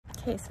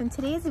Okay, so in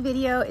today's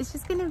video, it's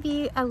just gonna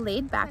be a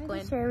laid-back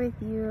one. Share with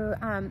you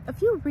a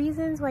few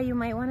reasons why you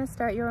might want to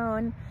start your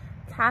own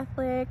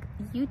Catholic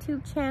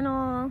YouTube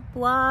channel,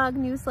 blog,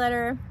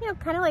 newsletter, you know,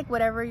 kind of like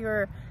whatever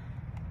your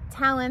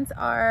talents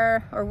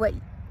are or what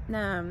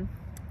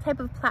type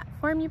of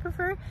platform you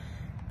prefer.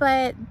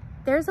 But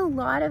there's a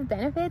lot of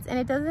benefits and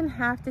it doesn't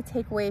have to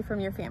take away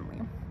from your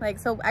family. Like,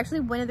 so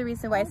actually one of the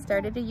reasons why I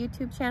started a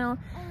YouTube channel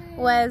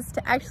was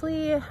to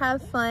actually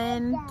have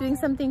fun doing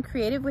something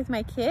creative with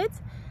my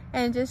kids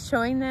and just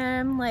showing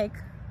them, like,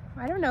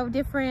 I don't know,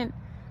 different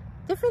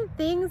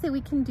things that we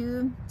can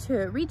do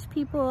to reach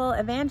people,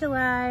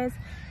 evangelize,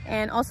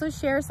 and also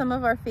share some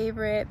of our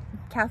favorite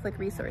Catholic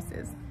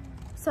resources.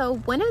 So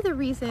one of the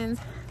reasons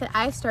that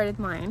I started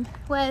mine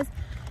was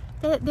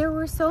that there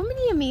were so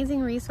many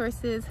amazing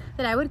resources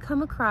that I would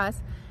come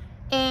across,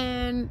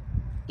 and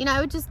you know,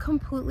 I would just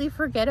completely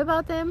forget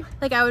about them.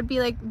 Like, I would be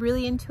like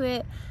really into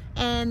it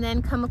and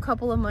then come a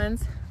couple of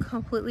months,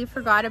 completely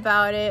forgot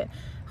about it,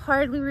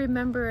 hardly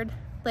remembered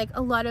like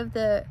a lot of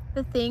the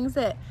things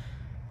that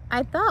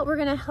I thought were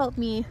gonna help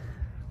me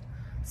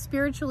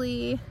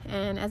spiritually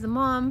and as a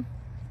mom.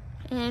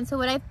 And so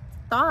what I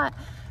thought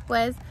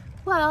was,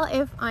 well,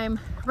 if I'm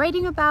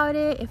writing about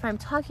it, if I'm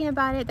talking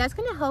about it, that's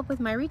gonna help with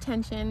my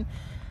retention.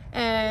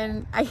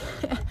 And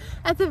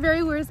at the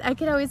very worst, I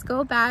could always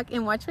go back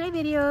and watch my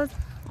videos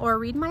or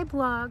read my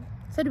blog.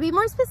 So to be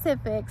more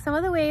specific, some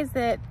of the ways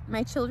that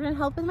my children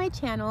help with my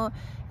channel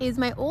is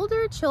my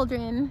older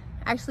children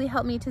actually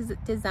help me to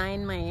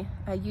design my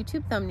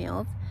YouTube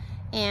thumbnails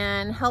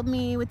and help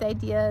me with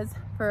ideas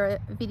for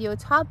video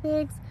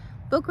topics,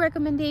 book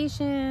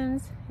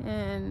recommendations,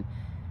 and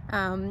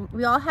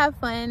we all have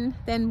fun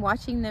then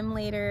watching them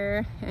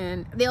later.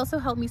 And they also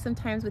help me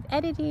sometimes with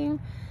editing,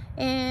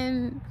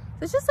 and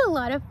it's just a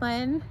lot of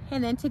fun.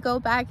 And then to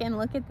go back and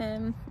look at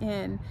them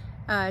and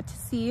to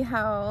see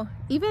how,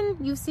 even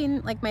you've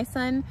seen like my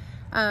son,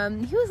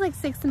 he was like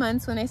 6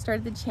 months when I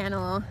started the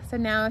channel, so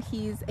now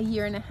he's a 1.5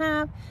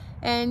 years,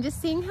 and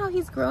just seeing how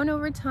he's grown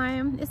over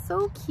time is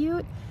so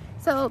cute.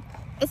 So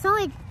it's not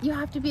like you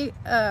have to be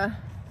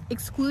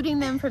excluding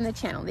them from the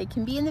channel. They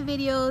can be in the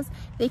videos,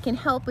 they can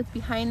help with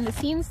behind the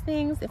scenes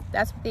things if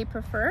that's what they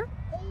prefer.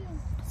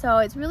 So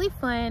it's really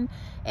fun,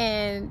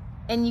 and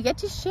you get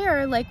to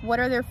share like what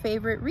are their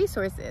favorite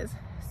resources.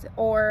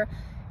 Or,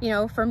 you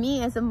know, for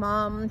me as a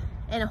mom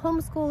and a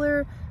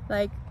homeschooler,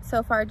 like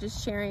so far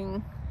just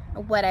sharing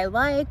what I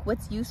like,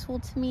 what's useful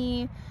to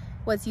me,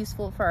 what's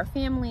useful for our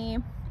family.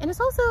 And it's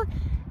also,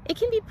 it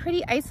can be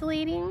pretty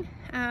isolating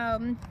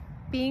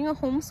being a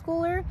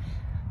homeschooler,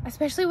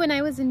 especially when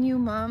I was a new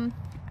mom.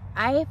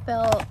 I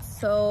felt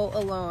so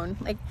alone.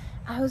 Like,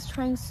 I was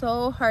trying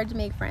so hard to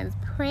make friends,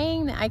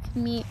 praying that I could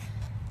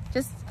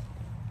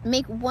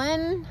make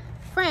one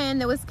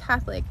friend that was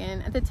Catholic.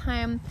 And at the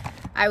time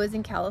I was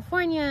in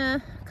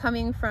California,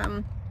 coming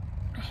from,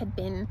 I had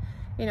been,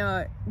 you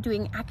know,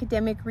 doing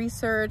academic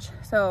research.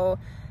 So,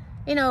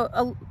 you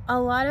know, a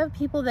lot of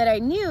people that I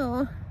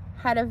knew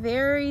had a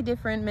very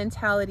different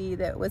mentality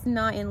that was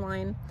not in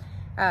line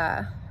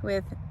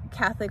with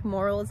Catholic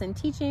morals and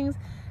teachings.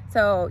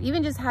 So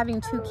even just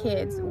having 2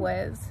 kids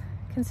was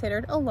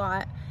considered a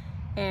lot,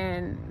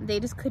 and they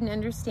just couldn't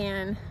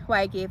understand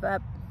why I gave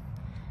up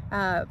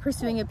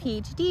pursuing a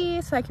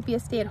PhD so I could be a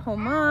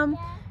stay-at-home mom.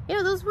 You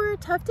know, those were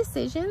tough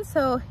decisions,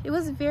 so it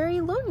was very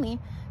lonely.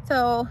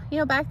 So, you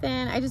know, back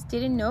then I just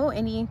didn't know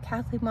any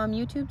Catholic mom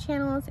YouTube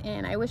channels,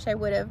 and I wish I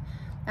would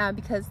have,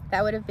 because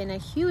that would have been a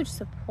huge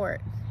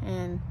support.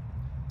 And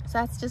so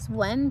that's just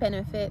one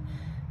benefit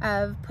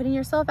of putting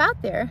yourself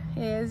out there,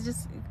 is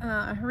just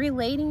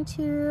relating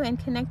to and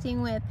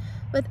connecting with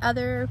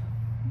other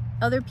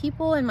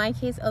people, in my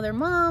case other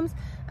moms,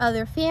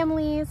 other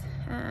families.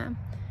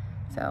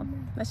 So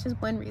that's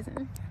just one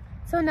reason.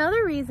 So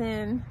another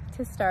reason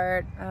to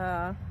start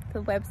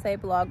the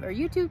website, blog, or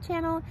YouTube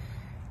channel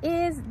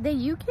is that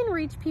you can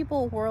reach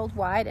people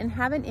worldwide and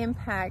have an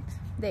impact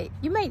that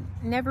you might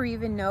never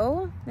even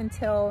know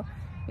until,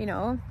 you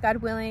know, God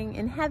willing,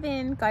 in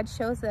heaven, God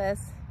shows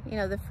us, you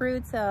know, the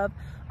fruits of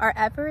our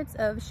efforts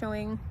of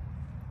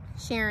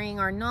sharing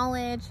our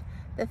knowledge,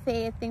 the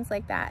faith, things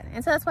like that.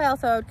 And so that's why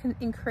also I would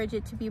encourage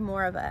it to be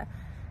more of a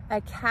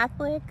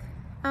Catholic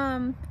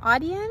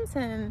audience,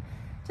 and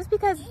just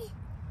because,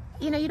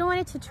 you know, you don't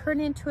want it to turn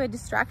into a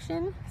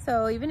distraction.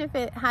 So even if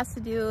it has to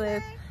do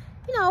with,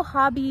 you know,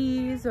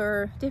 hobbies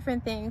or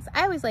different things,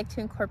 I always like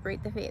to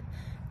incorporate the faith.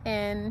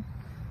 And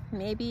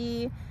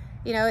maybe,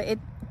 you know,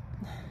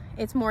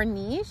 it's more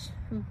niche,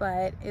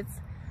 but it's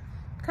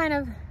kind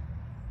of,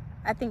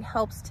 I think,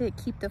 helps to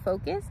keep the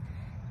focus.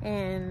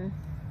 And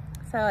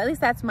so at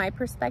least that's my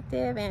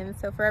perspective. And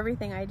so for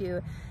everything I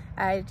do,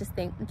 I just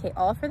think, okay,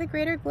 all for the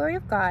greater glory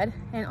of God,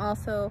 and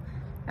also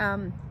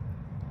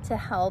to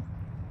help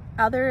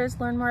others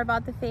learn more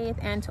about the faith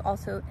and to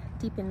also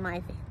deepen my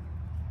faith.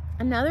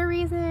 Another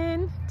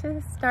reason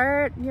to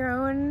start your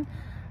own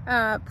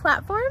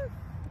platform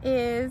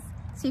is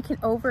so you can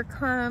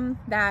overcome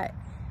that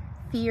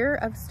fear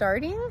of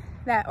starting,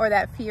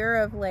 that fear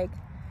of like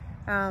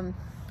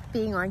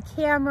being on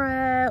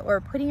camera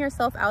or putting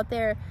yourself out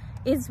there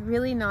is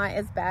really not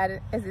as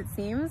bad as it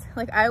seems.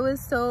 Like, I was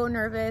so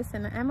nervous,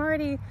 and I'm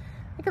already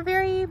like a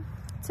very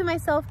to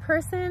myself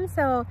person,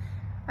 so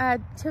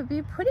to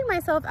be putting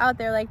myself out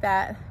there like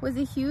that was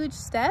a huge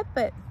step.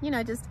 But you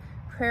know, just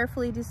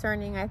prayerfully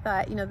discerning, I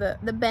thought, you know,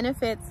 the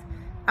benefits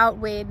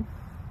outweighed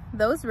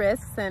those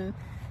risks,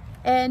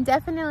 and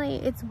definitely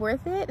it's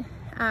worth it.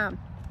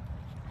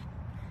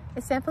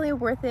 It's definitely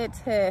worth it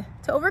to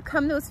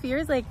overcome those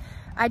fears. Like,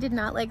 I did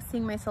not like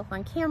seeing myself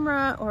on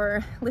camera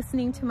or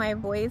listening to my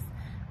voice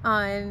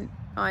on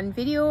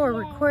video or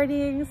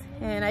recordings,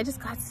 and I just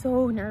got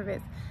so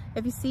nervous.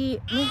 If you see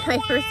my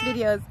first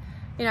videos,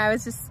 you know, I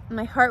was just,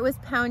 my heart was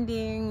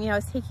pounding, you know, I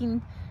was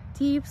taking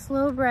deep,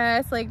 slow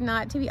breaths, like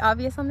not to be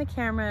obvious on the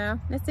camera.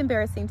 It's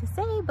embarrassing to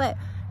say, but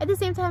at the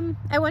same time,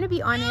 I want to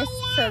be honest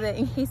so that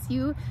in case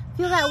you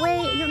feel that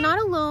way, you're not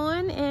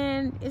alone,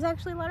 and it's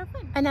actually a lot of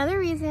fun. Another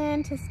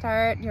reason to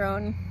start your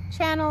own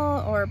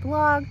channel or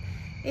blog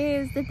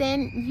is that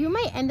then you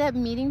might end up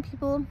meeting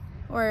people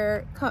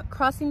or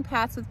crossing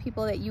paths with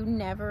people that you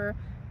never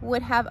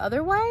would have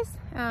otherwise,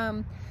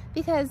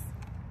 because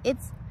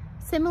it's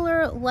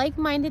similar,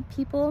 like-minded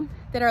people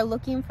that are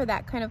looking for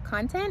that kind of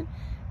content.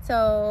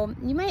 So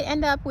you might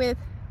end up with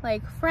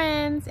like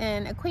friends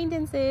and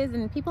acquaintances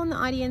and people in the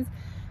audience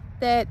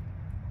that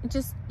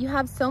just you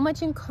have so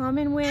much in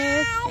common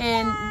with,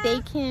 and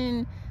they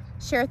can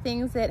share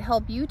things that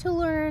help you to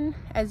learn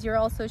as you're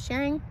also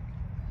sharing.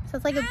 So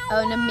it's like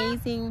an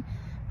amazing,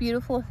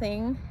 beautiful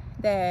thing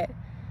that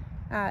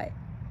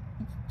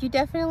you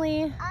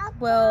definitely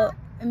will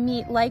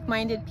meet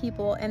like-minded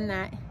people, and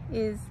that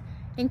is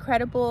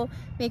incredible.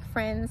 Make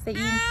friends that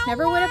you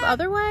never would have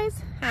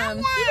otherwise,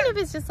 even if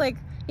it's just like,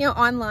 you know,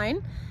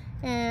 online,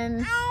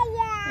 and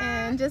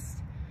just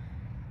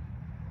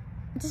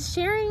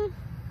sharing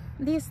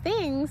these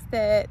things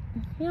that,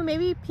 you know,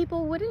 maybe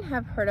people wouldn't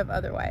have heard of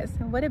otherwise.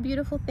 And what a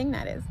beautiful thing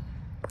that is.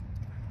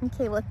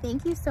 Okay, well,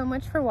 thank you so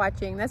much for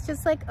watching. That's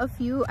just like a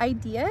few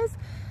ideas.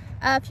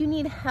 If you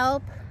need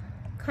help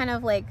kind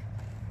of like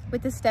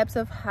with the steps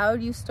of how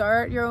do you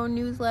start your own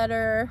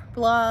newsletter,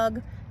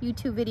 blog,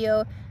 YouTube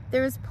video,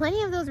 there's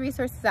plenty of those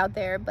resources out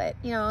there. But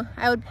you know,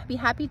 I would be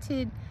happy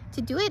to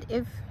do it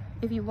if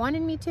you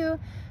wanted me to,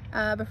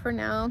 but for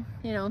now,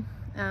 you know,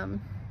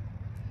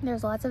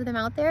 there's lots of them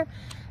out there.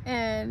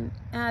 And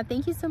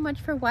thank you so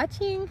much for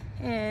watching,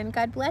 and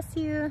God bless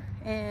you,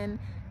 and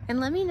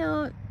let me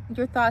know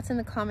your thoughts in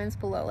the comments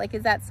below. Like,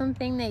 is that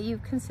something that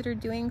you've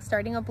considered doing,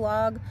 starting a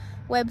blog,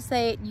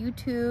 website,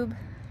 YouTube,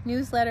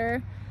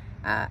 newsletter?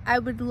 I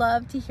would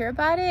love to hear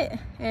about it,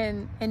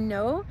 and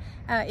know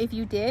if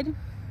you did,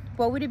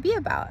 what would it be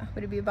about?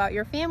 Would it be about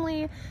your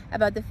family,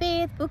 about the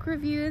faith, book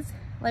reviews?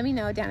 Let me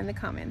know down in the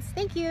comments.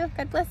 Thank you.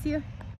 God bless you.